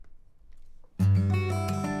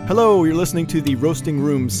Hello, you're listening to the Roasting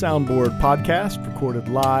Room Soundboard podcast, recorded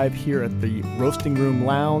live here at the Roasting Room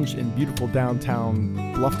Lounge in beautiful downtown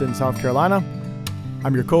Bluffton, South Carolina.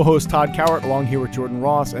 I'm your co-host, Todd Cowart, along here with Jordan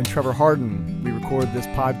Ross and Trevor Harden. We record this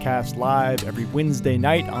podcast live every Wednesday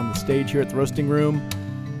night on the stage here at the Roasting Room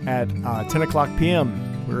at 10 o'clock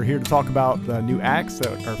p.m. We're here to talk about the new acts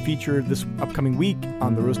that are featured this upcoming week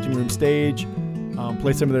on the Roasting Room stage,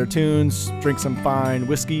 play some of their tunes, drink some fine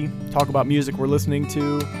whiskey, talk about music we're listening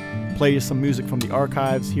to, play some music from the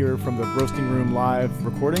archives here from the Roasting Room live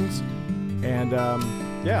recordings, and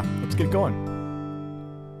let's get going.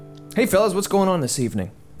 Hey fellas, what's going on this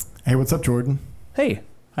evening? Hey, what's up, Jordan? Hey.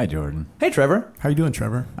 Hi, Jordan. Hey, Trevor. How you doing,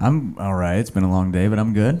 Trevor? I'm all right. It's been a long day, but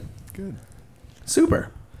I'm good. Good.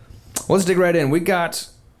 Super. Well, let's dig right in.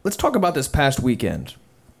 Let's talk about this past weekend.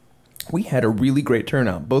 We had a really great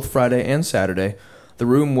turnout, both Friday and Saturday. The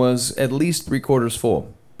room was at least 3/4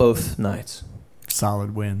 full, both nights.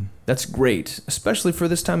 Solid win. That's great, especially for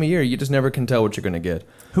this time of year. You just never can tell what you're going to get.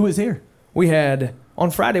 Who is here? On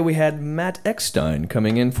Friday, we had Matt Eckstein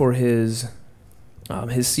coming in for his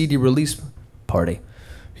CD release party.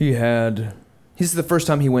 This is the first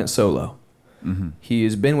time he went solo. Mm-hmm. He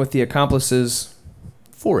has been with the Accomplices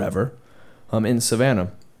forever in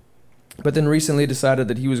Savannah, but then recently decided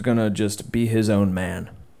that he was going to just be his own man.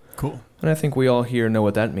 Cool. And I think we all here know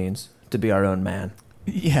what that means, to be our own man.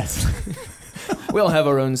 Yes. We all have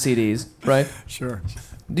our own CDs, right? Sure.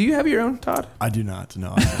 Do you have your own, Todd? I do not.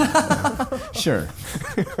 No. Sure.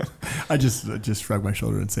 I just shrug my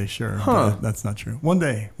shoulder and say sure. Huh. But that's not true. One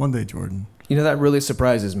day, Jordan. You know, that really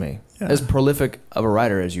surprises me. Yeah. As prolific of a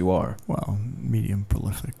writer as you are. Well, medium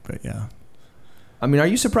prolific, but yeah. I mean, are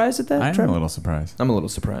you surprised at that, I'm Trevor? a little surprised. I'm a little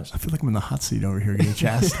surprised. I feel like I'm in the hot seat over here getting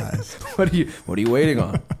chastised. What are you waiting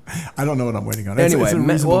on? I don't know what I'm waiting on. Anyway, it's a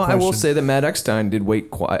reasonable I will question. say that Matt Eckstein did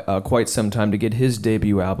wait quite some time to get his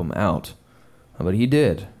debut album out, but he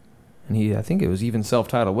did, and I think it was even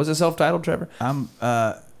self-titled. Was it self-titled, Trevor?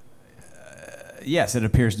 Yes, it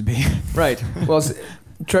appears to be. Right. Well,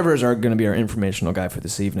 Trevor is going to be our informational guy for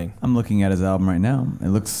this evening. I'm looking at his album right now. It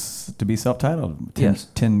looks to be self-titled. Yes.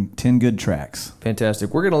 10 good tracks.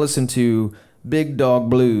 Fantastic. We're going to listen to Big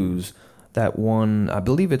Dog Blues. That one, I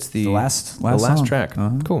believe it's the last last song. track.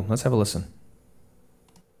 Uh-huh. Cool. Let's have a listen.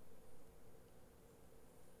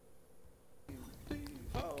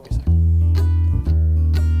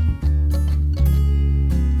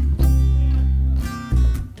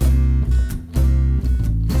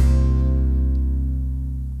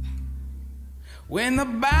 When the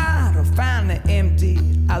bottle finally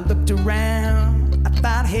emptied, I looked around. I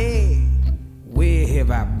thought, hey, where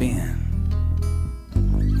have I been?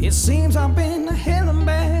 It seems I've been to hell and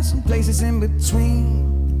back, some places in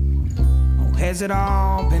between. Oh, has it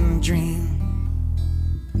all been a dream?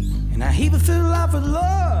 And I even feel like with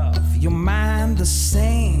love, your mind the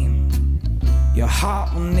same. Your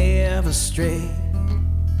heart will never stray.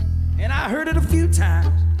 And I heard it a few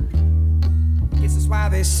times. Guess that's why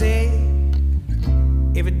they say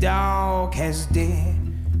every dog has a day.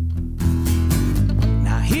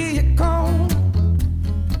 Now here you come.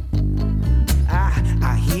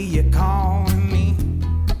 I hear you calling me.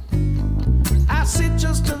 I sit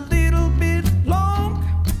just a little bit long,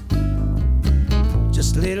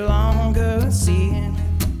 just a little longer, seeing.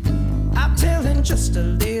 I'm telling just a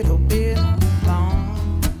little bit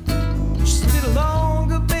long, just a little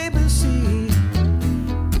longer, baby, see.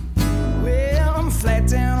 Well, I'm flat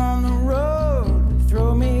down on the road.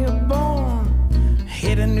 Throw me a bone,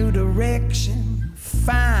 hit a new direction,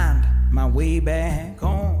 find my way back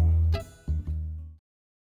home.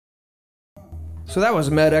 So that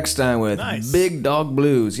was Matt Eckstein with Nice. Big Dog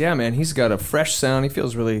Blues. Yeah, man, he's got a fresh sound. He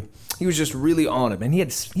was just really on it, man. He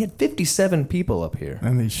had 57 people up here.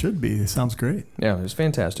 And they should be. It sounds great. Yeah, it was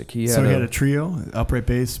fantastic. He He had a trio, upright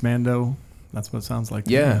bass, Mando. That's what it sounds like.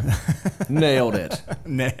 Yeah, nailed it.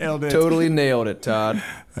 Nailed it. Totally nailed it, Todd.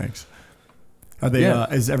 Thanks. Are they?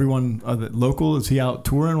 Is everyone local? Is he out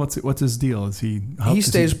touring? What's his deal? Is he? He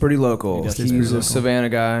stays pretty local. He stays He's pretty a local. Savannah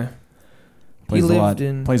guy. Plays He a lot. lived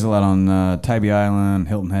in. Plays a lot on Tybee Island,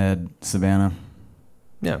 Hilton Head, Savannah.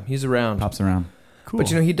 Yeah, he's around. Pops around. Cool. But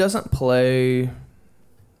he doesn't play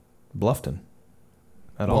Bluffton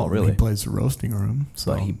at all, really. He plays the roasting room.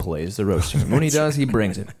 So. But he plays the roasting room. When he does, he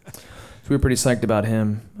brings it. So we were pretty psyched about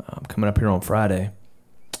him coming up here on Friday.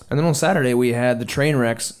 And then on Saturday, we had the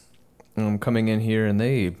Trainwrecks coming in here, and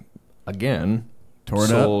they, again, Tore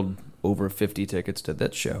it up. sold over 50 tickets to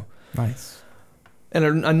that show. Nice.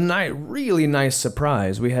 And a really nice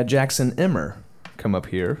surprise, we had Jackson Emmer come up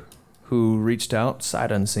here, who reached out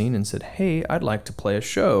sight unseen and said, hey, I'd like to play a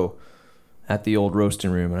show at the old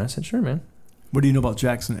roasting room. And I said, sure, man. What do you know about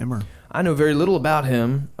Jackson Immer? I know very little about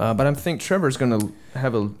him, but I think Trevor's going to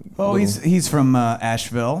have a. Oh, he's from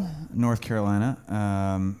Asheville, North Carolina,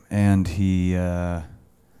 and he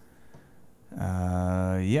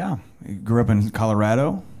he grew up in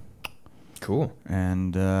Colorado. Cool.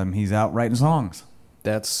 And he's out writing songs.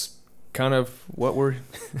 That's kind of what we're.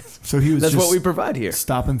 So he was. That's just what we provide here.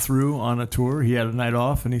 Stopping through on a tour. He had a night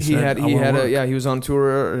off, and he was on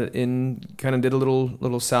tour did a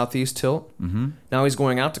little southeast tilt. Mm-hmm. Now he's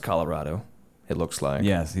going out to Colorado. It looks like.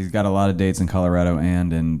 Yes, he's got a lot of dates in Colorado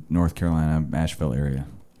and in North Carolina, Asheville area.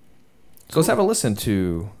 So let's have a listen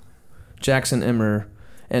to Jackson Immer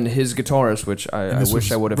and his guitarist, which I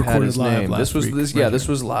wish I would have had his name. This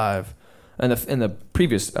was live, and the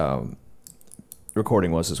previous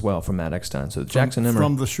recording was as well from Matt Eckstein. So Jackson Immer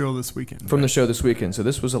from the show this weekend. The show this weekend. So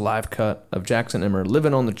this was a live cut of Jackson Immer,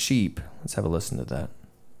 "Living on the Cheap." Let's have a listen to that.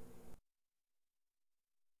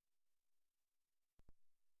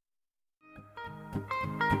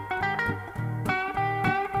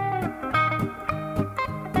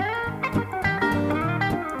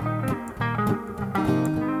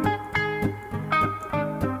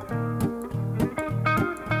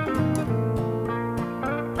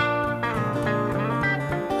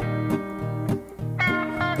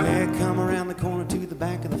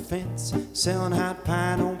 Selling hot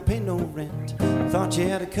pie, don't pay no rent. Thought you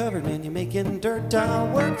had it covered, man. You're making dirt.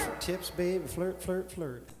 I'll work for tips, baby. Flirt, flirt,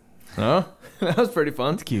 flirt. Huh? That was pretty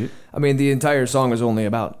fun. It's cute. I mean, the entire song is only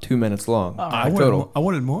about 2 minutes long. I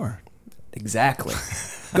wanted more. Exactly.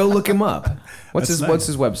 Go look him up. What's his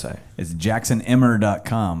website? It's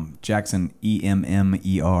JacksonEmmer.com. Jackson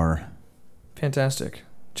EMMER. Fantastic.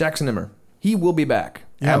 Jackson Immer. He will be back.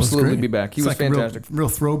 Yeah, absolutely be back. He was like fantastic. Real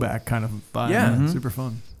throwback kind of vibe. Yeah. Super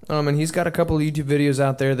fun. And he's got a couple of YouTube videos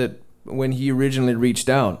out there that when he originally reached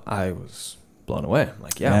out, I was blown away. I'm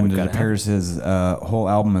like, yeah, and it appears his whole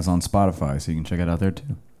album is on Spotify, so you can check it out there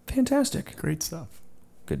too. Fantastic. Great stuff.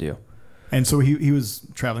 Good deal. And so he was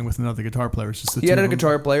traveling with another guitar player. It's just he had a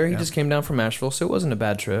guitar player. He just came down from Asheville, so it wasn't a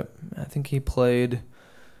bad trip. I think he played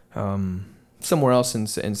somewhere else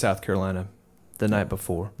in South Carolina the night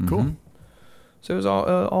before. Cool. Mm-hmm. So it was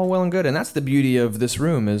all well and good. And that's the beauty of this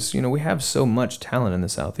room is, we have so much talent in the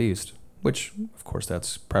Southeast, which, of course,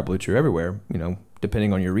 that's probably true everywhere,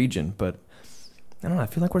 depending on your region. But I don't know. I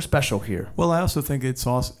feel like we're special here. Well, I also think it's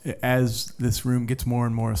also, as this room gets more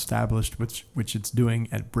and more established, which it's doing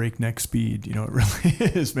at breakneck speed, it really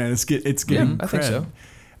is, man. It's getting cred. I think so.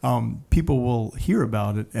 People will hear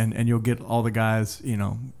about it, and you'll get all the guys,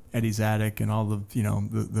 Eddie's Attic and all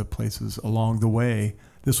the, the places along the way.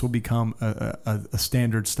 This will become a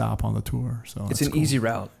standard stop on the tour. So it's an easy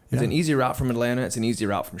route. It's Yeah. an easy route from Atlanta. It's an easy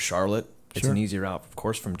route from Charlotte. It's Sure. an easy route, of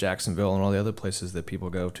course, from Jacksonville and all the other places that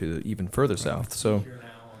people go to even further south. So,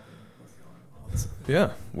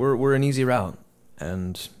 yeah, we're an easy route,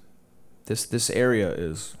 and this area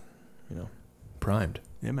is, primed.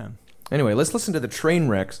 Yeah, man. Anyway, let's listen to the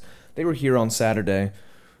Trainwrecks. They were here on Saturday,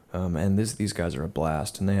 and these guys are a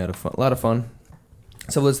blast, and they had a lot of fun.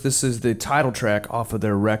 So this is the title track off of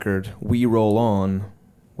their record, We Roll On,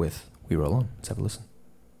 with We Roll On. Let's have a listen.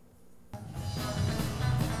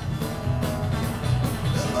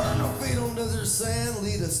 Burn no feet on desert sand,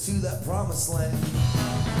 lead us to that promised land.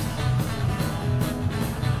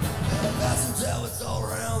 Got some talents all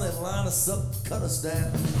around that line us up, cut us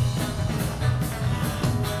down.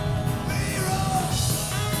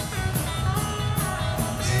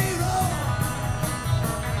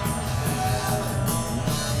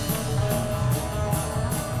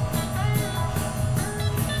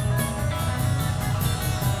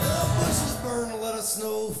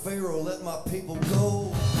 Snow, Pharaoh, let my people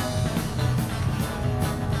go.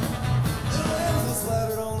 The lambs were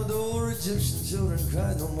splattered on the door, Egyptian children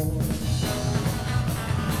cried no more.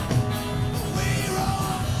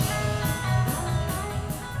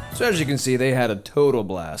 So as you can see, they had a total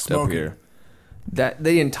blast up here. That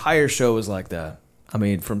the entire show was like that. I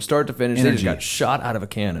mean, from start to finish, they just got shot out of a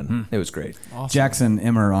cannon. It was great. Awesome. Jackson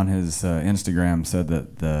Immer on his Instagram said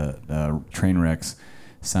that the Trainwrecks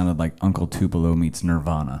sounded like Uncle Tupelo meets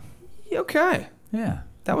Nirvana. Okay. Yeah.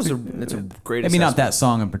 It's a great Maybe not assessment. that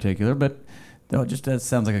song in particular, but that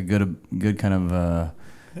sounds like a good kind of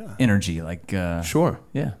energy. Like Sure.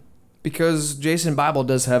 Yeah. Because Jason Bible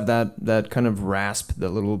does have that kind of rasp, that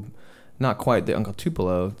little, not quite the Uncle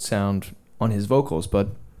Tupelo sound on his vocals, but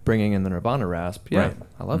bringing in the Nirvana rasp. Yeah, Right.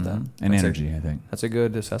 I love that. And That's energy, I think. That's a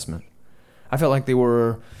good assessment. I felt like they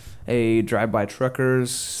were a Drive-By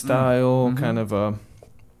Truckers style, kind of a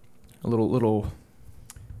little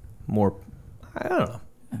more, I don't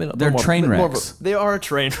know. They're train wrecks. They are a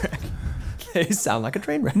train wreck. They sound like a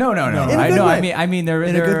train wreck. No. In a I good know. way. I mean, they're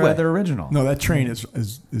In a good way. they're original. No, that train is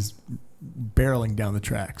barreling down the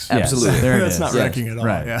tracks. Yeah. Absolutely. There it That's is. not Yes. wrecking at all.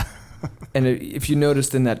 Right. Yeah. And if you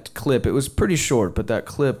noticed in that clip, it was pretty short, but that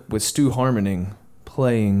clip with Stu Harmoning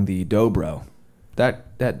playing the dobro,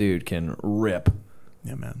 that dude can rip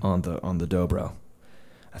Yeah, man. on the dobro.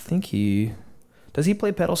 I think does he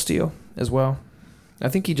play pedal steel as well? I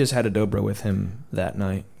think he just had a dobro with him that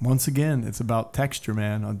night. Once again, it's about texture,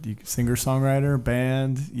 man. Singer, songwriter,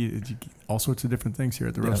 band, all sorts of different things here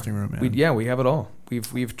at the Roasting Room, man. We have it all.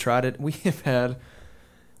 We've tried it. We've had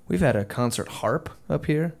a concert harp up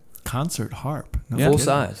here, Concert harp. No full kidding.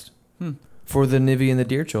 sized, for the Nivy and the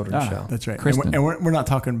Dear Children show. That's right. Kristen. And we're not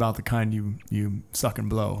talking about the kind you suck and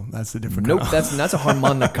blow. That's the different Nope, kind. that's a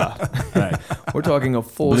harmonica. Right. We're talking a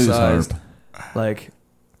full Blues sized, harp. like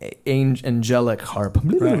angelic harp.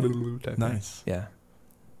 Right. Type Nice. thing. Yeah,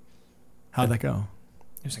 How'd that go?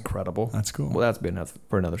 it was incredible. That's cool. Well, that's been enough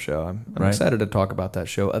for another show. I'm Right. excited to talk about that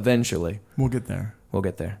show eventually. We'll get there. We'll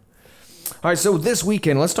get there. All right, so this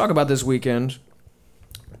weekend, let's talk about this weekend.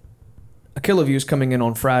 A Kill of You is coming in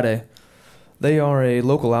on Friday. They are a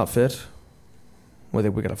local outfit. We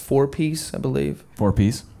got a 4-piece, I believe.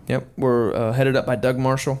 4-piece. Yep, we're headed up by Doug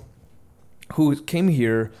Marshall, who came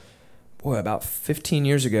here, about 15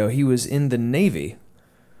 years ago. He was in the Navy,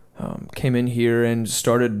 came in here and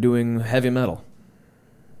started doing heavy metal.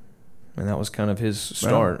 And that was kind of his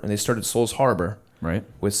start. And they started Souls Harbor Right.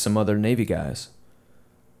 with some other Navy guys,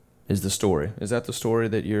 is the story. Is that the story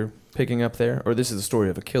that you're picking up there? Or this is the story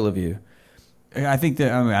of A Kill of You? I think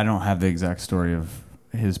that I don't have the exact story of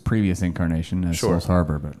his previous incarnation as Sure. Souls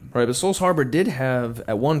Harbor, but Right, but Souls Harbor did have,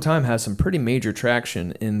 at one time, has some pretty major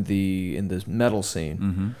traction in the metal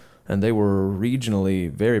scene. And they were regionally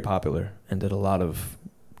very popular and did a lot of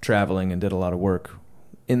traveling and did a lot of work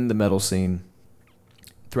in the metal scene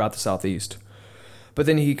throughout the Southeast. But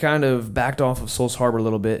then he kind of backed off of Souls Harbor a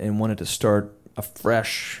little bit and wanted to start a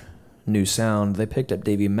fresh new sound. They picked up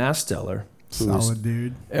Davey Masteller, who is Solid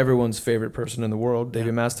dude. everyone's favorite person in the world,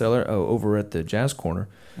 Davey Masteller, over at the Jazz Corner.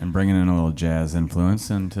 and bringing in a little jazz influence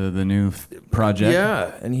into the new project.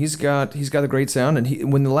 Yeah, and he's got a great sound.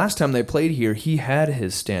 And when the last time they played here, he had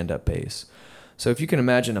his stand-up bass. So if you can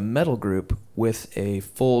imagine a metal group with a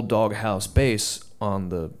full Doghouse bass on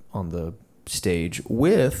the stage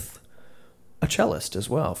with a cellist as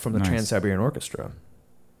well from the Nice. Trans-Siberian Orchestra.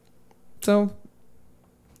 So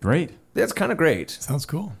Great. that's kind of great. Sounds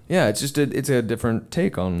cool. Yeah, it's just it's a different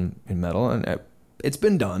take in metal, and it's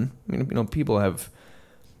been done. I mean, people have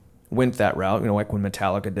went that route. Like when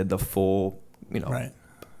Metallica did the full, Right.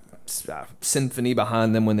 symphony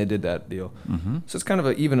behind them when they did that deal. Mm-hmm. So it's kind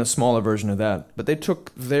of even a smaller version of that. But they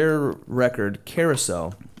took their record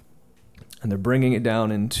Carousel, and they're bringing it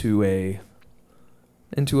down into a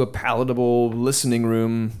palatable listening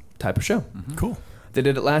room type of show. Cool. They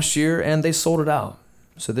did it last year, and they sold it out.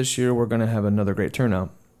 So this year we're going to have another great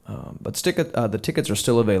turnout. But the tickets are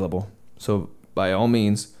still available. So by all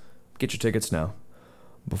means, get your tickets now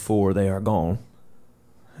before they are gone.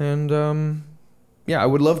 And I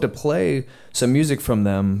would love to play some music from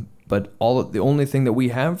them, but the only thing that we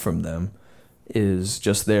have from them is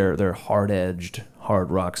just their hard-edged,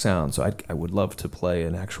 hard rock sound. So I would love to play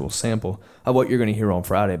an actual sample of what you're going to hear on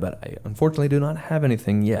Friday, but I unfortunately do not have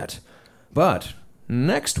anything yet. But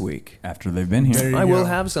next week, After they've been here. There you I will go.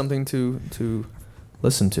 have something to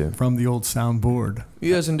listen to. From the old soundboard.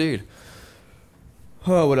 Yes, indeed.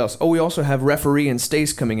 Oh, what else? Oh, we also have Referee and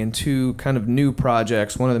Stace coming in, two kind of new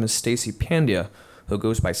projects. One of them is Stacey Pandya, who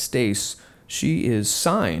goes by Stace. She is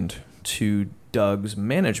signed to Doug's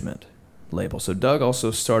management label. So Doug also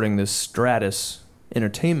starting this Stratus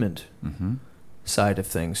Entertainment Mm-hmm. side of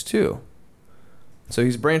things too. So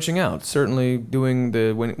he's branching out. Certainly doing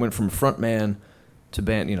went from frontman to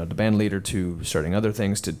band leader to starting other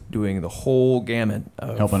things to doing the whole gamut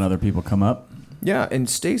of Helping other people come up. Yeah, and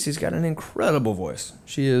Stacey's got an incredible voice.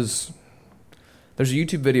 There's a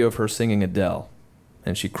YouTube video of her singing Adele,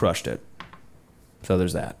 and she crushed it. So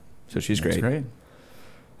there's that. So she's That's great. great.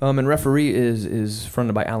 And Referee is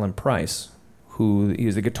fronted by Alan Price, who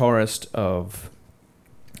is the guitarist of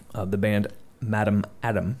the band Madam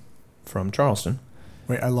Adam from Charleston.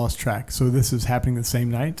 Wait, I lost track. So this is happening the same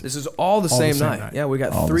night? This is all the same night. Yeah, we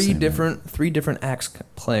got All the three same different acts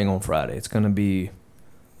playing on Friday. It's going to be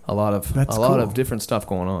a lot of That's lot cool. of different stuff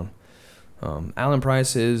going on. Alan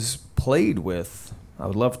Price is played with. I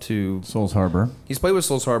would love to. Souls Harbor. He's played with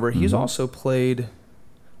Souls Harbor. He's Mhm. also played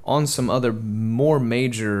on some other more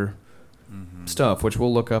major stuff, which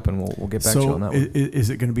we'll look up and we'll get back to you on that one. Is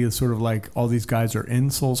it going to be sort of like all these guys are in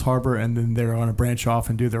Souls Harbor and then they're going to branch off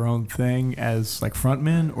and do their own thing as like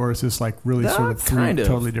frontmen, or is this like really sort of three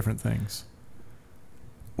totally different things?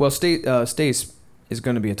 Well, Stace is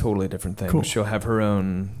going to be a totally different thing. Cool. She'll have her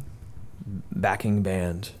own backing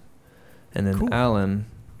band, and then Cool. Alan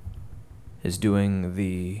is doing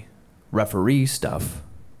the referee stuff,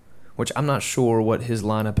 which I'm not sure what his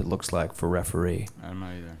lineup it looks like for referee. I'm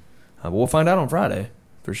not either. But we'll find out on Friday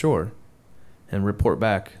for sure, and report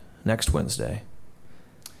back next Wednesday.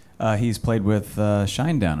 He's played with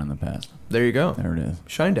Shinedown in the past. There you go. There it is.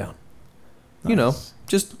 Shinedown. You know,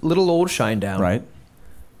 just little old Shinedown. Right.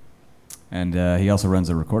 And he also runs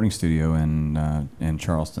a recording studio in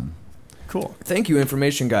Charleston. Cool. Thank you,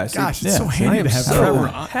 information guys. Gosh, it's Yeah, so see, handy I am to have so Trevor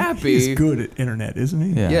on. happy. He's good at internet, isn't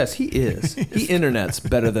he? Yeah. Yes, he is. He internet's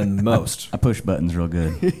better than most. I push buttons real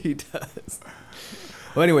good. He does.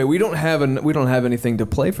 Well, anyway, we don't have anything to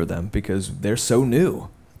play for them because they're so new.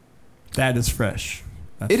 That is fresh.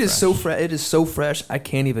 That's It is so fresh. fresh. It is so fresh. I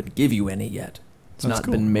can't even give you any yet. It's That's not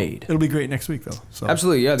cool. been made. It'll be great next week, though. So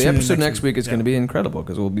Absolutely, yeah. The tune in episode next week is Yeah. going to be incredible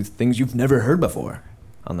because it will be things you've never heard before,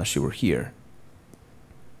 unless you were here.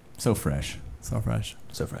 So fresh. So fresh.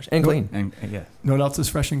 So fresh and clean. And yeah. Know what else is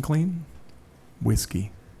fresh and clean?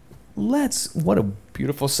 Whiskey. What a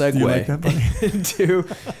beautiful segue You like that, buddy?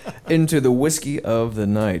 into the whiskey of the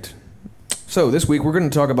night. So this week we're going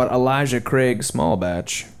to talk about Elijah Craig Small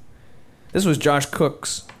Batch. This was Josh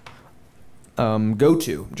Cook's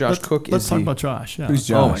go-to. Let's talk about Josh. Yeah. Who's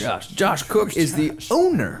Oh my Josh? gosh. Josh Cook is the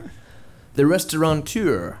owner, the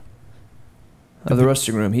restaurateur of the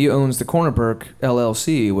Roasting Room. He owns the Corner Perk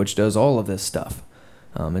LLC, which does all of this stuff.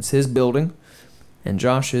 It's his building, and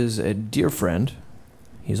Josh is a dear friend.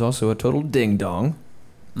 He's also a total ding-dong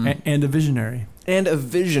And a visionary. and a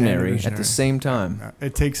visionary at visionary. the same time.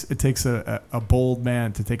 It takes a bold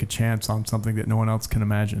man to take a chance on something that no one else can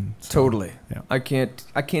imagine. So, Totally. Yeah. I can't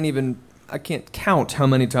count how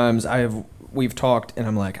many times we've talked, and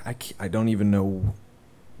I'm like, I don't even know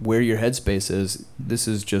where your headspace is. This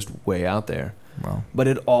is just way out there. Well, But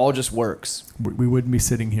it all just works. we wouldn't be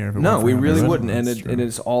sitting here if it No, weren't for we him. really That's wouldn't. And true.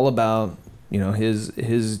 it's all about,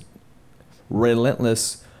 his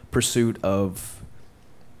relentless pursuit of,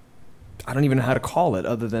 I don't even know how to call it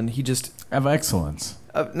other than he just Of excellence.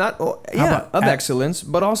 about of excellence,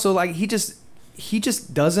 but also like he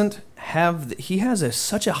just doesn't have he has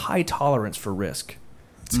such a high tolerance for risk,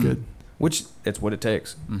 It's good. which it's what it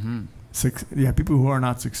takes. Mm-hmm. People who are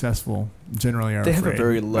not successful generally are They have a afraid.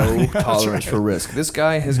 very low tolerance for risk. This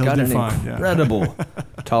guy has He'll got do an fine, yeah. incredible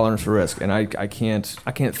tolerance for risk, and I can't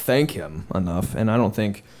thank him enough. And I don't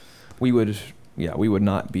think we would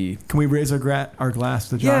not be. Can we raise our glass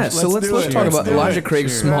to Josh? Yeah, so let's do it. talk about do Elijah it.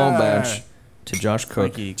 Craig's Cheers. Small Yeah. Batch to Josh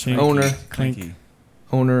Cook, Clink. owner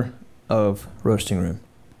owner of Roasting Room.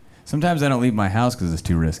 Sometimes I don't leave my house because it's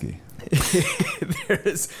too risky.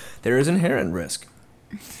 there is inherent risk.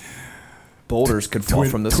 Boulders could fall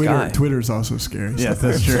from the Twitter, sky. Twitter's also scary. Yeah,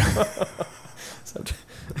 that's true.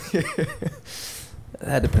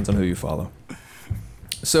 That depends on who you follow.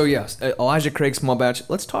 So yes, Elijah Craig Small Batch.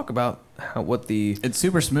 Let's talk about It's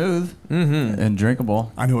super smooth Mm-hmm. and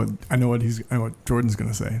drinkable. I know what Jordan's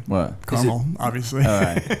gonna say. What? Caramel, obviously. All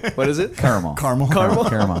right. What is it? Caramel. Caramel.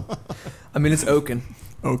 Caramel. I mean, it's oaken.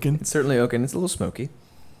 Oaken. It's certainly oaken. It's a little smoky.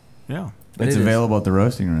 Yeah. But It's it is. available at the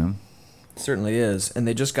roasting room. It certainly is, and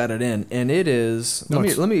they just got it in, and it is. No,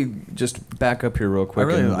 let me just back up here real quick.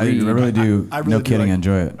 I and really read. do. I really no do kidding, like-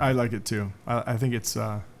 enjoy it. I like it too. I think it's.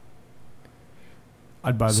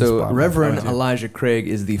 I'd buy this. So bottle. Reverend I would too. Elijah Craig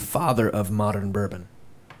is the father of modern bourbon.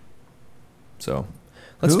 So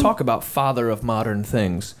let's Who? talk about father of modern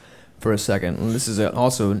things for a second. And this is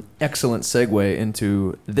also an excellent segue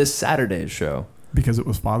into this Saturday's show. Because it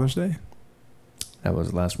was Father's Day. That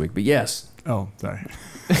was last week, but yes, Oh, sorry.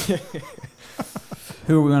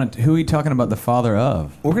 Who are we talking about? The father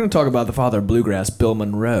of? we're going to talk about the father of bluegrass, Bill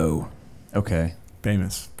Monroe. Okay.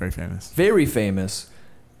 Famous. Very famous. Very famous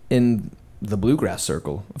in the bluegrass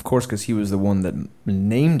circle, of course, because he was the one that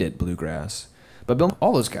named it bluegrass. But Bill,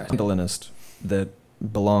 all those guys, mandolинist that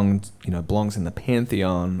belongs in the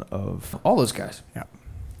pantheon of all those guys. Yeah.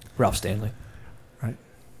 Ralph Stanley.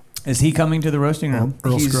 Is he coming to the roasting room?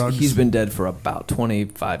 Earl Scruggs. He's been dead for about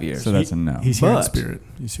 25 years. So that's a no. He's here in But- spirit.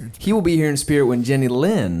 He's here in spirit. He will be here in spirit when Jenny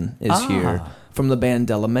Lynn is here Ah. from the band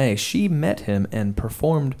Della Mae. She met him and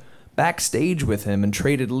performed backstage with him and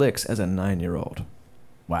traded licks as a 9-year-old.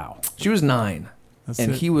 Wow. She was 9, That's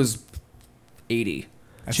and it. he was 80.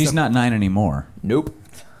 That's She's the- not 9 anymore. Nope.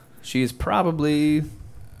 She is probably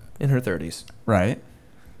in her 30s. Right.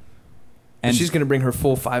 And she's going to bring her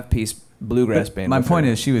full 5-piece bluegrass But band. my with point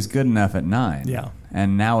her. is, she was good enough at 9. Yeah.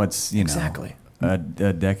 And now it's, Exactly. a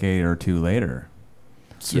decade or two later.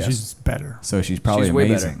 So Yes. she's better. So she's probably she's way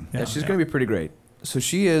amazing. better. Yeah, she's Yeah. going to be pretty great. So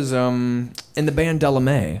she is in the band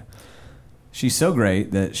Delamay. She's so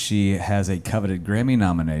great that she has a coveted Grammy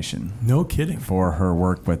nomination No kidding. for her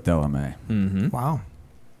work with Delamay. Mm-hmm. Wow.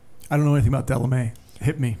 I don't know anything about Delamay.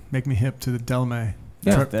 Hip me. Make me hip to the Delamay.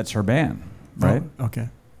 Yeah. That's her band, right? Oh, okay.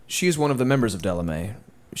 She is one of the members of Delamay.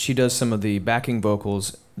 She does some of the backing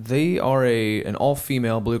vocals. They are an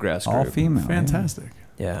all-female bluegrass group. All female. Fantastic.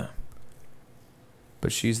 Yeah.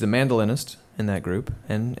 But she's the mandolinist in that group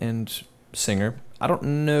and singer. I don't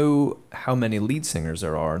know how many lead singers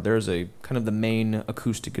there are. There's a kind of the main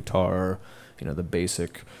acoustic guitar, the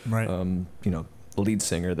basic, Right. lead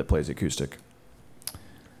singer that plays acoustic.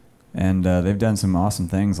 And they've done some awesome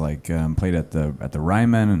things, like played at the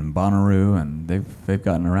Ryman and Bonnaroo, and they've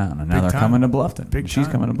gotten around. And now Big they're time. coming to Bluffton. Big She's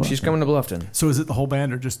time. coming to Bluffton. She's coming to Bluffton. So is it the whole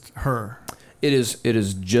band or just her? It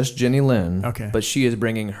is just Jenny Lynn. Okay. But she is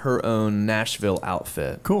bringing her own Nashville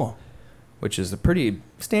outfit, Cool. which is a pretty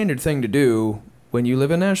standard thing to do when you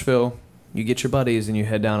live in Nashville. You get your buddies and you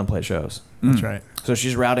head down and play shows. That's right. So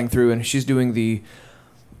she's routing through and she's doing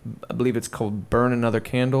I believe it's called Burn Another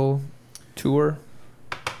Candle tour.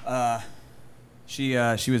 She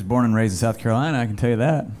was born and raised in South Carolina. I can tell you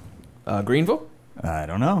that. Greenville? I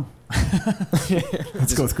don't know.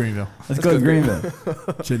 Let's go with Greenville. Let's go to Greenville.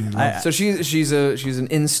 Jenny Lynn. So she's an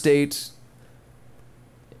in-state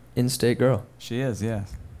girl. She is,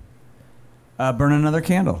 yes. Burn Another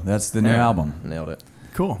Candle. That's the new Yeah, album. Nailed it.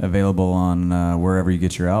 Cool. Available on wherever you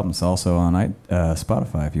get your albums. Also on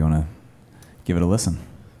Spotify if you want to give it a listen.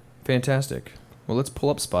 Fantastic. Well, let's pull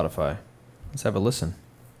up Spotify. Let's have a listen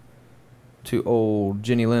to old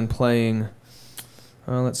Jenny Lynn playing.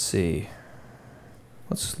 Let's see.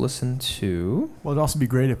 Let's listen to. Well, it'd also be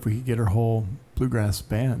great if we could get her whole bluegrass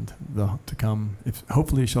band to come. If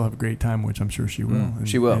hopefully she'll have a great time, which I'm sure she will.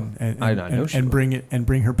 She will. I know she will.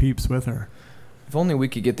 Bring her peeps with her. If only we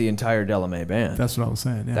could get the entire Delamay band. That's what I was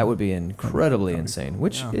saying. Yeah. That would be incredibly That'd be insane. cool.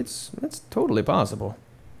 Which Yeah. it's totally possible.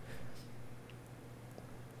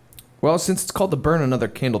 Well, since it's called the Burn Another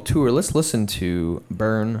Candle tour, let's listen to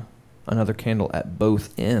Burn Another Candle at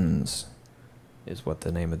Both Ends, is what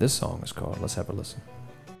the name of this song is called. Let's have a listen.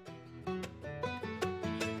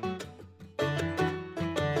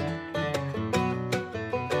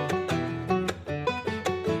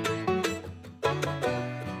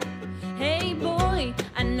 Hey boy,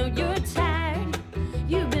 I know you're tired.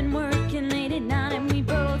 You've been working late at night and we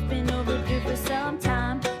both been overdue for some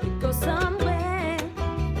time. You go somewhere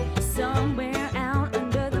out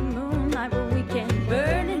under the moonlight where we can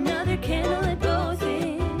burn another candle at both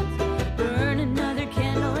ends. Burn another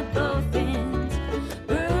candle at both ends.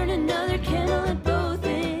 Burn another candle at both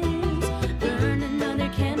ends. Burn another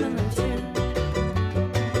candle or two.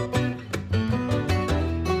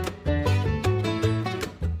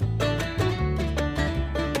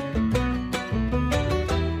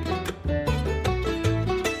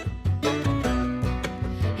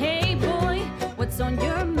 Hey boy, what's on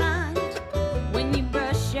your mind? When you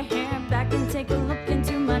brush your hair back and take a look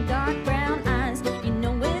into my dark brown eyes, you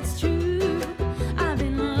know it's true. I've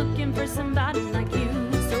been looking for somebody like you,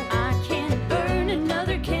 so I can burn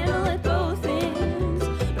another candle at both ends.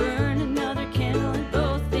 Burn another candle at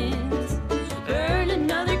both ends. Burn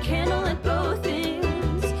another candle at both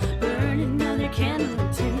ends. Burn another candle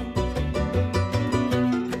or two.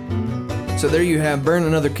 So there you have Burn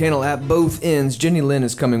Another Candle at Both Ends. Jenny Lynn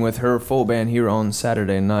is coming with her full band here on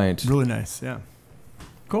Saturday night. Really nice. Yeah.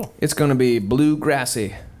 Cool. It's going to be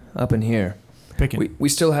bluegrassy up in here. Picking. We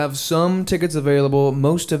still have some tickets available.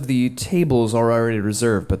 Most of the tables are already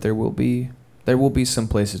reserved, but there will be some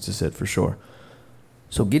places to sit for sure.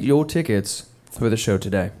 So get your tickets for the show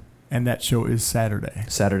today, And that show is Saturday.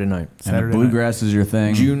 Saturday night, And Saturday if bluegrass is your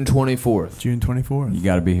thing, June 24th. June 24th. you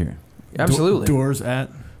got to be here. Absolutely. Doors at.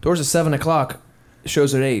 Doors at 7 o'clock.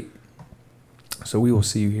 Shows at 8. So we will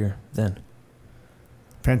see you here then.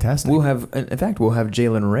 Fantastic. We'll have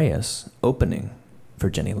Jalen Reyes opening for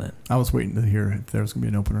Jenny Lynn. I was waiting to hear if there was going to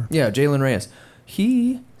be an opener. Yeah, Jalen Reyes.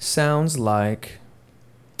 He sounds like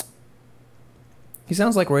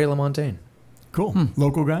Ray LaMontagne. Cool.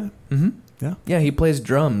 Local guy? Mm-hmm. Yeah. Yeah, he plays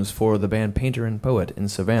drums for the band Painter and Poet in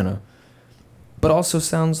Savannah, but also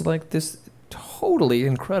sounds like this totally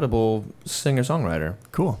incredible singer-songwriter.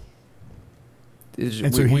 Cool. And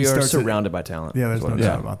We, so he we are starts at- surrounded by talent. Yeah, is there's what no I'm doubt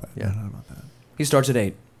saying. about that. Yeah. No doubt about that. He starts at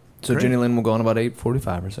 8. So Great. Jenny Lynn will go on about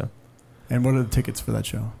 8:45 or so. And what are the tickets for that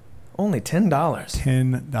show? Only $10.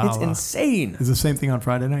 $10. It's insane. Is the same thing on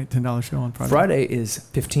Friday night? $10 show on Friday. Friday is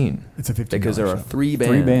 15. It's a $15 because there are show. three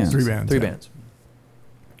bands. Three bands. Yeah. bands.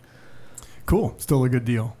 Cool. Still a good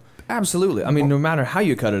deal. Absolutely. I mean, no matter how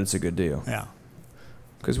you cut it, it's a good deal. Yeah.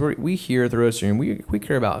 Because we here at the Roasting Room, we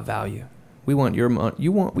care about value. We want your money. We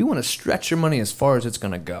want to stretch your money as far as it's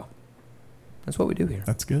going to go. That's what we do here.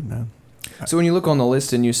 That's good, man. So when you look on the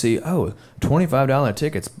list and you see, oh, $25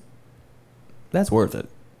 tickets, that's worth it.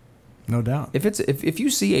 No doubt. If you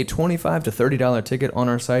see a $25 to $30 ticket on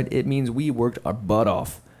our site, it means we worked our butt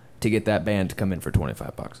off to get that band to come in for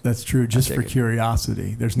 $25. That's true. Just for ticket.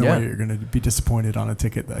 curiosity, there's no Yeah. way you're going to be disappointed on a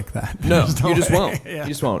ticket like that. No, There's you just way. won't. Yeah. You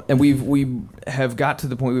just won't. And we have got to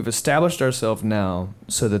the point we've established ourselves now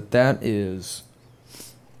so that is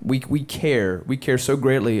we care so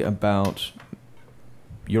greatly about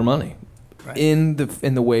your money. Right. In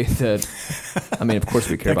the way that, I mean, of course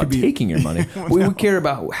we care That could about be- taking your money. We care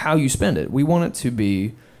about how you spend it. We want it to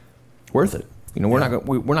be worth it. You know, we're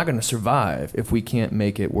not going to survive if we can't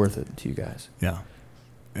make it worth it to you guys. Yeah.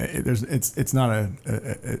 It's not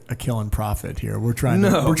a kill and profit here. We're trying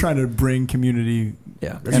No. to bring community.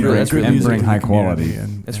 Yeah, And that's good bring music to the high community, quality.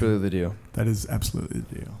 and that's really the deal. that is absolutely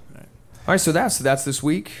the deal. Right. All right, so that's this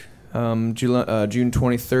week, June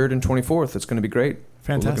 23rd and 24th. It's going to be great.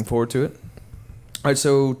 We're looking Fantastic. forward to it. All right,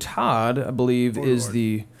 so Todd, I believe, Lord. is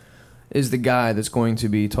the guy that's going to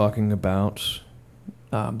be talking about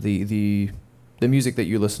the music that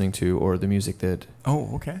you're listening to, or the music that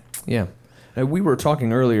Oh, okay. yeah. Now, we were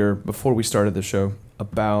talking earlier before we started the show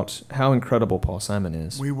about how incredible Paul Simon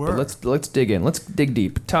is. We were. But let's dig in. Let's dig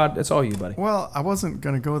deep. Todd, it's all you, buddy. Well, I wasn't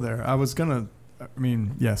going to go there. I was going to, I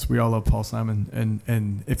mean, yes, we all love Paul Simon.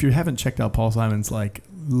 And if you haven't checked out Paul Simon's like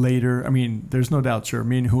later, I mean, there's no doubt, sure,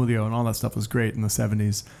 me and Julio and all that stuff was great in the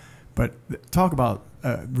 70s. But talk about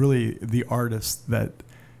really the artist that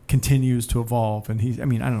continues to evolve. And I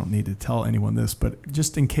mean, I don't need to tell anyone this, but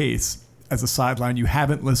just in case, as a sideline, you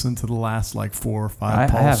haven't listened to the last like 4 or 5 I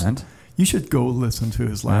Paul haven't. You should go listen to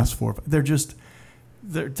his last 4.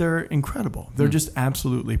 They're incredible. They're just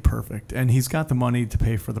absolutely perfect. And he's got the money to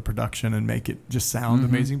pay for the production and make it just sound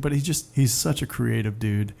amazing. But he's such a creative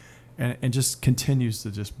dude, and just continues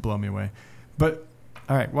to just blow me away. But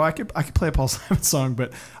all right, well, I could play a Paul Simon song,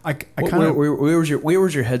 but I kind of where was your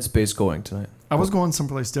headspace going tonight? I was going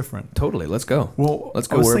someplace different. Totally. Let's go. Well, Let's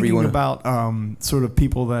go I was wherever you thinking wanna- about sort of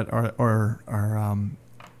people that are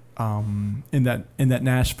in that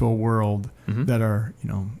Nashville world that are, you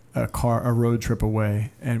know, a road trip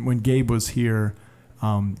away. And when Gabe was here,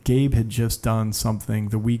 Gabe had just done something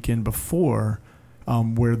the weekend before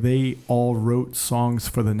where they all wrote songs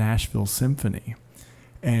for the Nashville Symphony,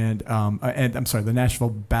 and I'm sorry, the Nashville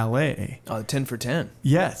Ballet. Oh, 10 for 10.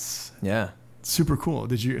 Yes, Yeah. super cool.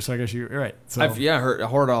 Did you? So I guess you're right. So I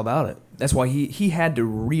heard all about it. That's why he had to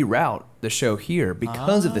reroute the show here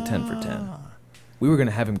because of the 10 for 10. We were going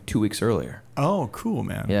to have him 2 weeks earlier. Oh, cool,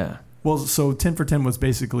 man. Yeah. Well, so 10 for 10 was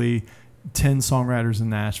basically 10 songwriters in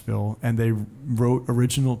Nashville, and they wrote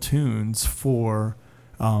original tunes for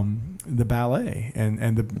the ballet,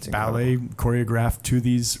 and the ballet choreographed to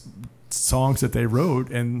these songs that they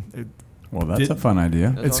wrote, and Well, that's a fun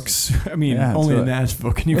idea. it's I mean, Yeah, only it's in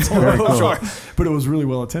Nashville can you very cool. sure. But it was really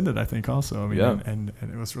well attended, I think, also. I mean, Yeah. and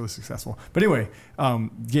it was really successful. But anyway,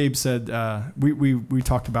 Gabe said we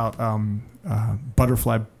talked about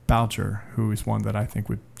Butterfly Boucher, who is one that I think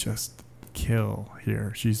would just kill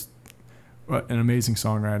here. She's an amazing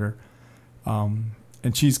songwriter,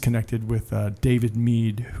 and she's connected with David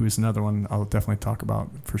Mead, who is another one I'll definitely talk about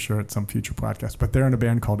for sure at some future podcast. But they're in a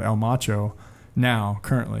band called El Macho now,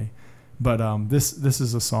 currently. But this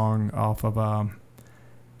is a song off of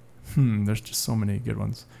there's just so many good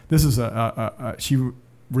ones. This is she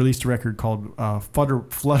released a record called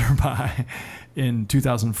Flutterby in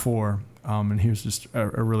 2004, and here's just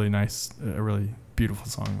a really nice, a really beautiful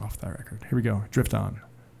song off that record. Here we go, Drift On.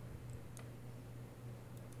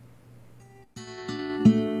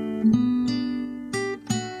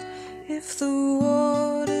 If the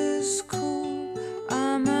water's cool,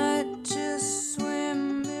 I might just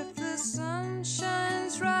swim. If the sun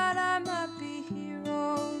shines right, I might be here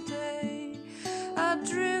all day. I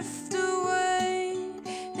drift away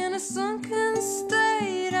in a sunken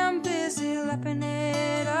state. I'm busy lapping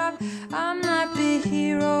it up. I might be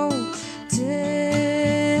here all day.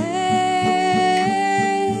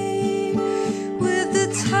 With the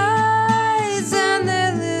tides and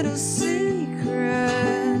their little secrets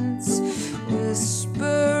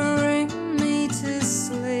whispering me to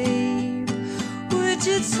sleep. Would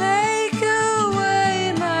you take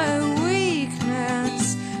away my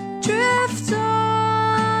weakness? Drift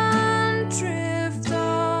on, drift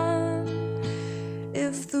on.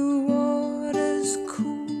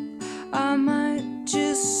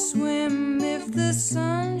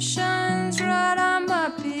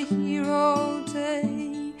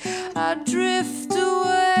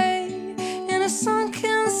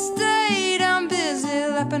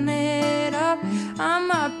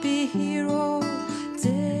 be here all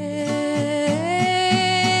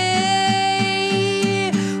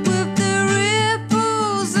day. With the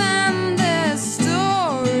ripples and their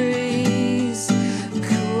stories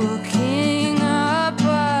cooking up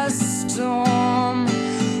a storm,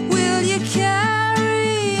 will you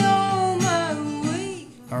carry all my weight?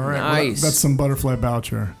 All right, Nice. that's some Butterfly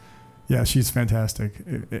Boucher. Yeah, she's fantastic,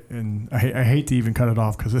 and I hate to even cut it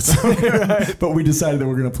off because it's. But we decided that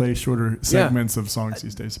we're going to play shorter segments of songs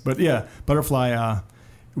these days. But yeah, Butterfly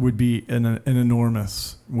would be an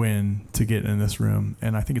enormous win to get in this room,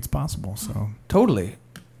 and I think it's possible. So, Totally.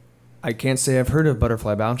 I can't say I've heard of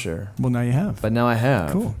Butterfly Bouncer, well, now you have. but now I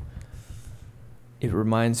have. Cool. It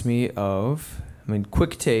reminds me of,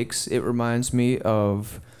 quick takes. It reminds me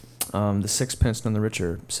of the Sixpence None the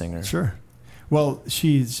Richer singer. Sure. Well,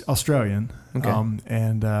 she's Australian, Okay.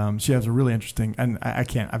 and she has a really interesting. And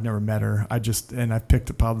I've never met her. I've picked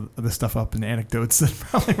up all the stuff up in anecdotes that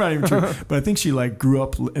probably not even true. But I think she grew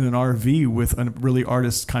up in an RV with a really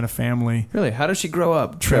artist kind of family. Really? How does she grow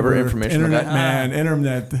up? Trevor information. Internet guy. man,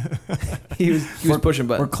 internet. He was pushing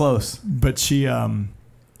We're buttons. close. But she,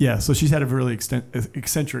 so she's had a really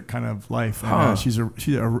eccentric kind of life. And, Huh. she's a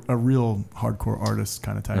real hardcore artist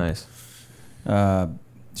kind of type. Nice.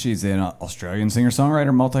 She's an Australian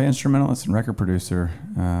singer-songwriter, multi-instrumentalist, and record producer,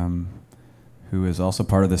 who is also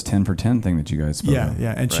part of this 10 for 10 thing that you guys spoke of.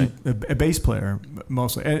 Yeah, and Right. she a bass player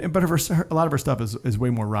mostly, but a lot of her stuff is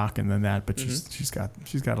way more rockin' than that. But she's got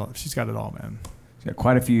it all, man. She's got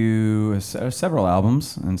quite a few, several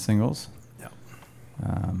albums and singles. Yeah.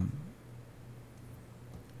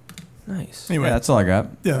 Nice. Anyway, Yeah, that's all I got.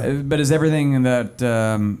 Yeah. But is everything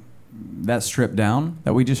that stripped down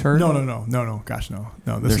that we just heard? No. Gosh, no.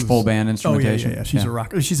 There's full band instrumentation. Yeah. She's a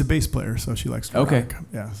rocker. She's a bass player, so she likes to Okay. rock.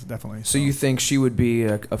 Yeah, definitely. So you think she would be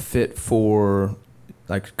a fit for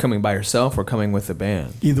coming by herself or coming with a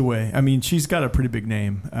band? Either way, I mean, she's got a pretty big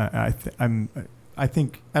name. I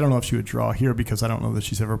think I don't know if she would draw here because I don't know that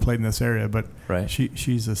she's ever played in this area, but Right.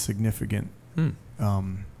 she's a significant.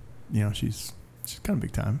 She's kind of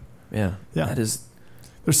big time. Yeah. Yeah. That is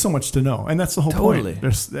There's so much to know, and that's the whole Totally. point.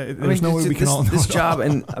 There's no way we can all know this it job,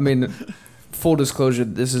 all. and full disclosure,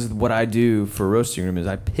 this is what I do for Roasting Room is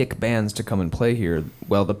I pick bands to come and play here.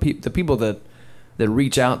 Well, the people that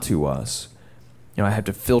reach out to us, I have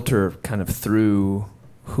to filter kind of through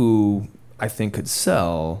who I think could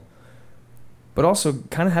sell, but also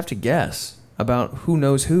kind of have to guess about who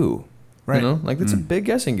knows who. Right. It's a big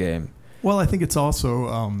guessing game. Well, I think it's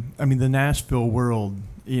also, the Nashville world,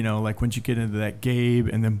 once you get into that Gabe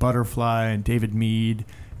and then Butterfly and David Mead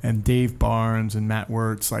and Dave Barnes and Matt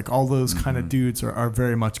Wirtz, all those kind of dudes are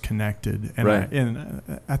very much connected. And Right.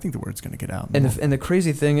 I think the word's going to get out. And the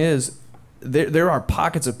crazy thing is, there are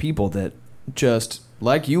pockets of people that just,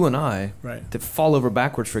 like you and I, Right. that fall over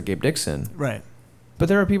backwards for Gabe Dixon. Right. But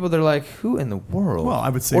there are people that are like, who in the world? Well, I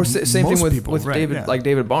would say or same most thing with people, right, David, yeah. like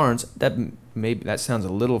David Barnes. That sounds a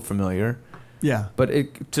little familiar, Yeah. but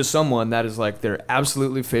to someone that is like their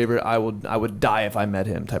absolutely favorite. I would die if I met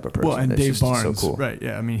him type of person. Well, and That's Dave just Barnes, so cool. right?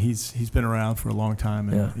 Yeah, he's been around for a long time,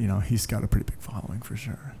 and Yeah. he's got a pretty big following for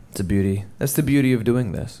sure. It's a beauty. That's the beauty of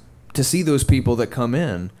doing this. To see those people that come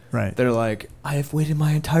in, Right. they're like, I have waited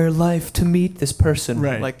my entire life to meet this person.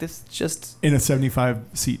 Right. Like this, just In a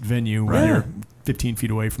 75-seat venue where Right. you're 15 feet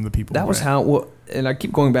away from the people. that was right. how. Well, and I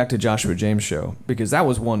keep going back to Joshua James' show because that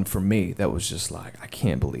was one for me that was just like, I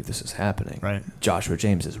can't believe this is happening. Right. Joshua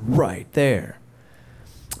James is right there.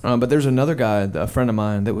 But there's another guy, a friend of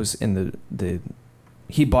mine, that was in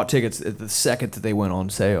he bought tickets the second that they went on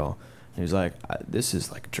sale. And he was like, "This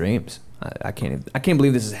is like dreams. I can't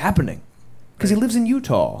believe this is happening." Because he lives in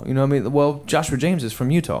Utah. You know what I mean? Well, Joshua James is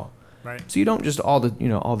from Utah. Right. So you don't just all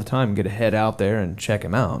the time get to head out there and check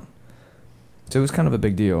him out. So it was kind of a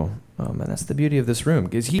big deal. And that's the beauty of this room,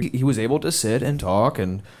 because he was able to sit and talk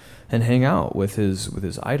and hang out with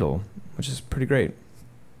his idol, which is pretty great.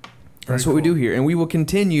 That's what we do here, and we will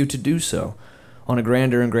continue to do so on a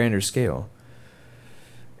grander and grander scale.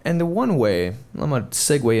 And the one way, I'm going to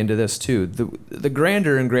segue into this too, the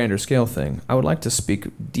grander and grander scale thing, I would like to speak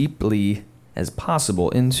deeply as possible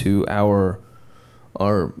into our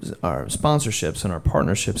sponsorships and our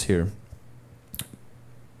partnerships here.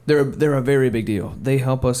 They're a very big deal. They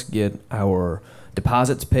help us get our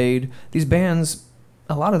deposits paid. These bands,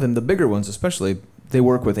 a lot of them, the bigger ones especially, they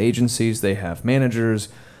work with agencies, they have managers,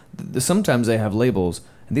 sometimes they have labels,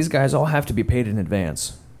 and these guys all have to be paid in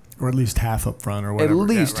advance. Or at least half up front or whatever. At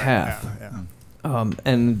least half. Yeah.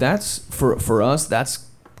 And that's, for us, that's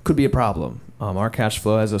could be a problem. Our cash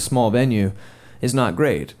flow as a small venue is not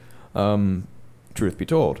great, truth be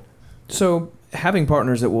told. So having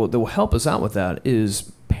partners that will help us out with that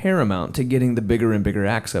is paramount to getting the bigger and bigger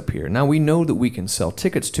acts up here. Now we know that we can sell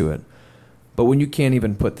tickets to it, but when you can't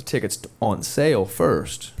even put the tickets on sale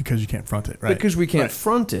first Because you can't front it, right? because we can't Right.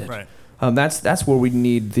 front it, Right. that's where we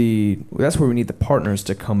need the partners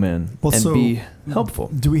to come in Well, and so be helpful.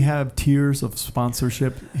 Do we have tiers of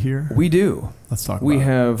sponsorship here? We do. Let's talk We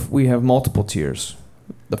about it. have multiple tiers.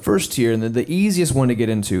 The first tier, and the easiest one to get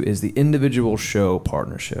into, is the individual show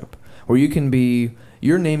partnership, where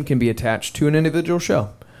your name can be attached to an individual show.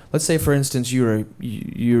 Let's say, for instance,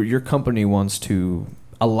 your company wants to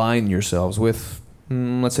align yourselves with,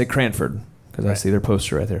 let's say, Cranford, because I Right. see their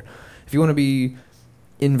poster right there. If you want to be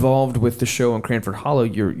involved with the show on Cranford Hollow,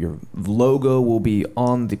 your logo will be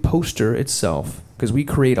on the poster itself, because we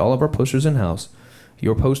create all of our posters in-house.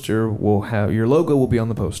 Your logo will be on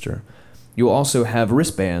the poster. You'll also have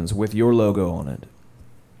wristbands with your logo on it.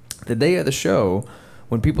 The day of the show,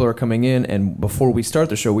 when people are coming in, and before we start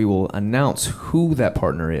the show, we will announce who that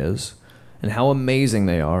partner is and how amazing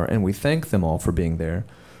they are, and we thank them all for being there.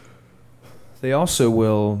 They also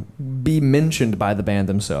will be mentioned by the band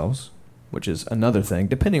themselves, which is another thing.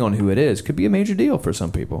 Depending on who it is, could be a major deal for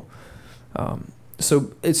some people.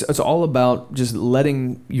 So it's all about just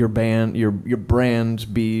letting your band, your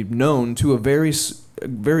brand, be known to a very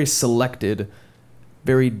selected,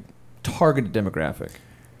 very targeted demographic.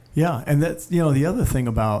 Yeah, and that's the other thing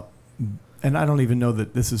about, and I don't even know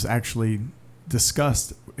that this is actually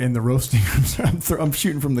discussed in the roasting room. I'm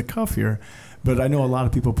shooting from the cuff here, but I know a lot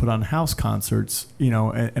of people put on house concerts,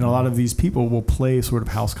 and a lot of these people will play sort of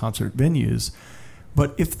house concert venues.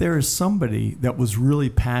 But if there is somebody that was really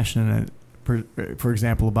passionate, for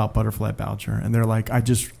example, about Butterfly Boucher, and they're like,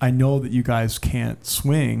 I know that you guys can't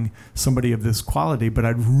swing somebody of this quality, but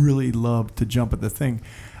I'd really love to jump at the thing.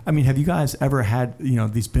 I mean, have you guys ever had,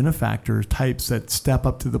 these benefactor types that step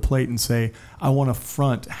up to the plate and say, I want to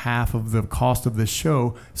front half of the cost of this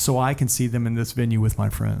show so I can see them in this venue with my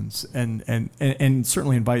friends, and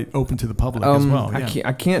certainly invite open to the public as well? Yeah.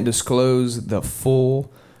 I can't disclose the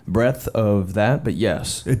full breadth of that, but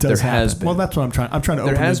yes, It does there happen. has been. Well, that's what I'm trying to There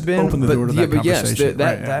open, has been, open the door to that but yes, conversation.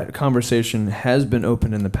 that conversation has been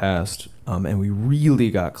open in the past, and we really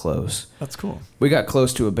got close. That's cool. We got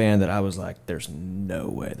close to a band that I was like, "There's no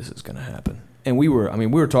way this is going to happen," and we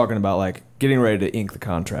were talking about like getting ready to ink the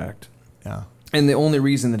contract. Yeah. And the only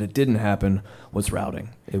reason that it didn't happen was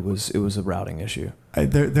routing. It was a routing issue.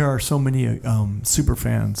 There are so many super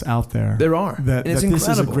fans out there. There are. That And it's this is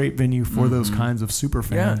a incredible. great venue for those kinds of super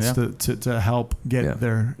fans Yeah. to help get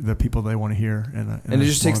the people they want to hear. And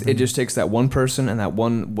it just takes that one person and that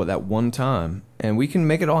one time, and we can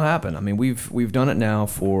make it all happen. I mean, we've done it now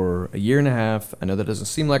for a year and a half. I know that doesn't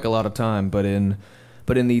seem like a lot of time, but in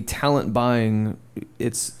the talent buying,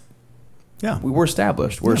 we're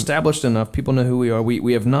established. We're established enough. People know who we are.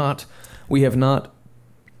 We have not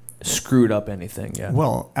screwed up anything yet.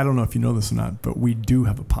 Well, I don't know if you know this or not, but we do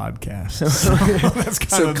have a podcast. That's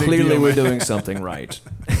kind So of a big clearly deal, we're man. doing something right.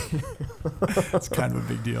 It's kind of a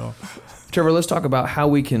big deal. Trevor, let's talk about how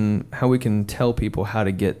we can tell people how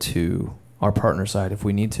to get to our partner site if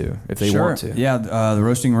we need to, if they want to. Yeah, the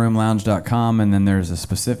roastingroomlounge.com, and then there's a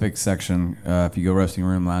specific section. If you go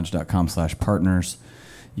roastingroomlounge.com/partners,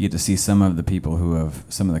 you get to see some of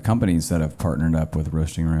the companies that have partnered up with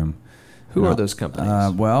Roasting Room. Who are those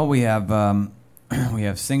companies? Well, we have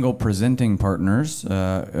single presenting partners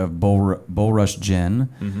of Bull Rush Gin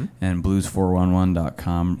and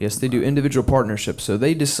blues411.com. Yes, they do individual partnerships. So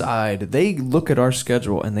they look at our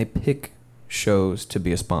schedule and they pick shows to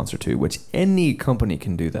be a sponsor to, which any company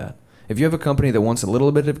can do that. If you have a company that wants a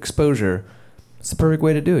little bit of exposure, it's the perfect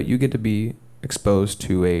way to do it. You get to be exposed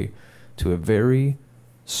to a very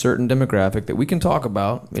certain demographic that we can talk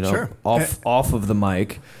about, off of the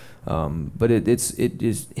mic. But it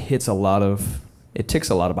ticks a lot of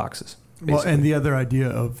boxes. Basically. Well, and the other idea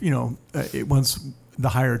of once the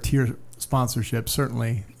higher tier sponsorship,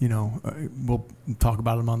 certainly we'll talk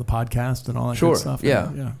about them on the podcast and all that good stuff.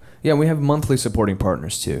 Yeah. We have monthly supporting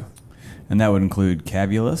partners too, and that would include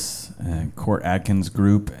Cavulus, Court Atkins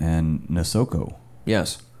Group, and Nosoko.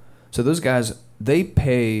 Yes, so those guys, they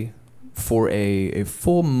pay for a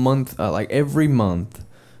full month, like every month.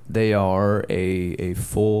 They are a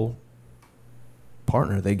full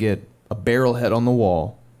partner. They get a barrel head on the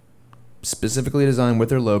wall, specifically designed with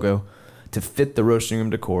their logo to fit the Roasting Room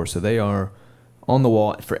decor. So they are on the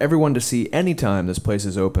wall for everyone to see anytime this place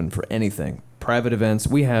is open for anything. Private events.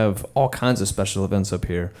 We have all kinds of special events up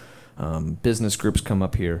here. Business groups come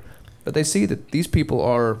up here. But they see that these people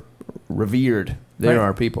are revered. They're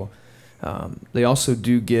our people. They also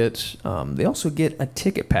get a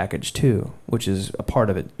ticket package too, which is a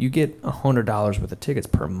part of it. You get $100 worth of tickets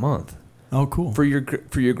per month. Oh, cool. for your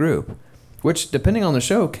group, which depending on the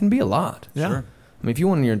show can be a lot. Yeah. Sure. I mean, if you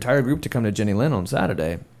want your entire group to come to Jenny Lynn on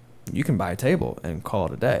Saturday, you can buy a table and call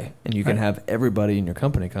it a day, and you can have everybody in your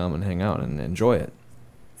company come and hang out and enjoy it.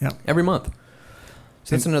 Yeah. Every month.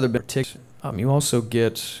 So that's another big tick. You also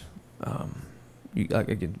get you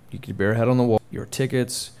get your bare head on the wall, your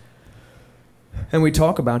tickets, and we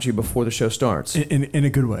talk about you before the show starts. In a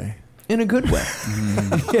good way. In a good way.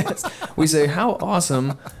 Yes. We say how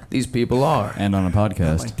awesome these people are. And on a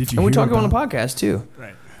podcast. Like, did you And we hear talk about about on a podcast too.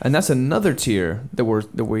 Right. And that's another tier that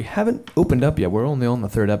we haven't opened up yet. We're only on the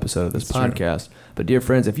 3rd episode of this That's podcast. But dear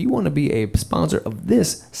friends, if you want to be a sponsor of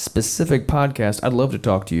this specific podcast, I'd love to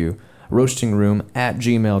talk to you.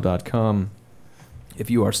 roastingroom@gmail.com. If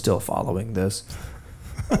you are still following this,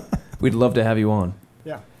 we'd love to have you on.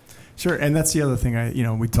 Yeah. Sure. And that's the other thing.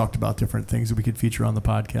 We talked about different things that we could feature on the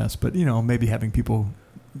podcast, but, maybe having people,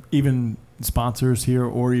 even sponsors here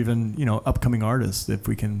or even, upcoming artists, if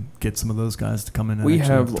we can get some of those guys to come in and We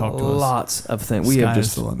actually have talk to lots of things. Sky We have is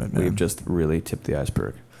just the limit, man. we've just really tipped the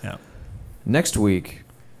iceberg. Yeah. Next week,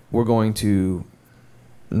 we're going to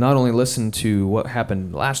not only listen to what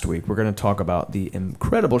happened last week, we're going to talk about the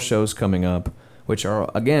incredible shows coming up, which are,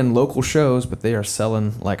 again, local shows, but they are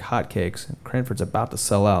selling like hotcakes. Cranford's about to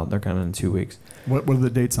sell out. They're coming in 2 weeks. What are the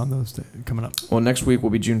dates on those coming up? Well, next week will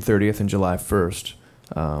be June 30th and July 1st.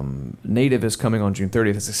 Native is coming on June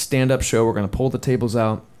 30th. It's a stand-up show. We're going to pull the tables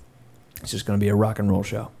out. It's just going to be a rock and roll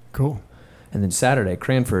show. Cool. And then Saturday,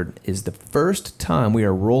 Cranford is the first time we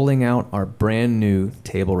are rolling out our brand new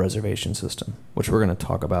table reservation system, which we're going to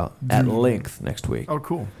talk about at length next week. Oh,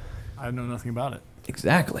 cool. I know nothing about it.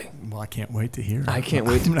 Exactly. Well, I can't wait to hear. I can't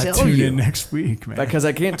wait to I'm gonna tell tune you. in next week, man. Because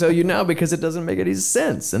I can't tell you now because it doesn't make any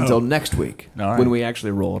sense until next week All right. when we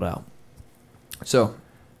actually roll it out. So,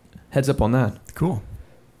 heads up on that. Cool.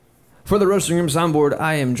 For the Roasting Room Soundboard,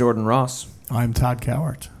 I am Jordan Ross. I'm Todd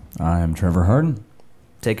Cowart. I am Trevor Harden.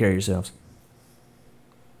 Take care of yourselves.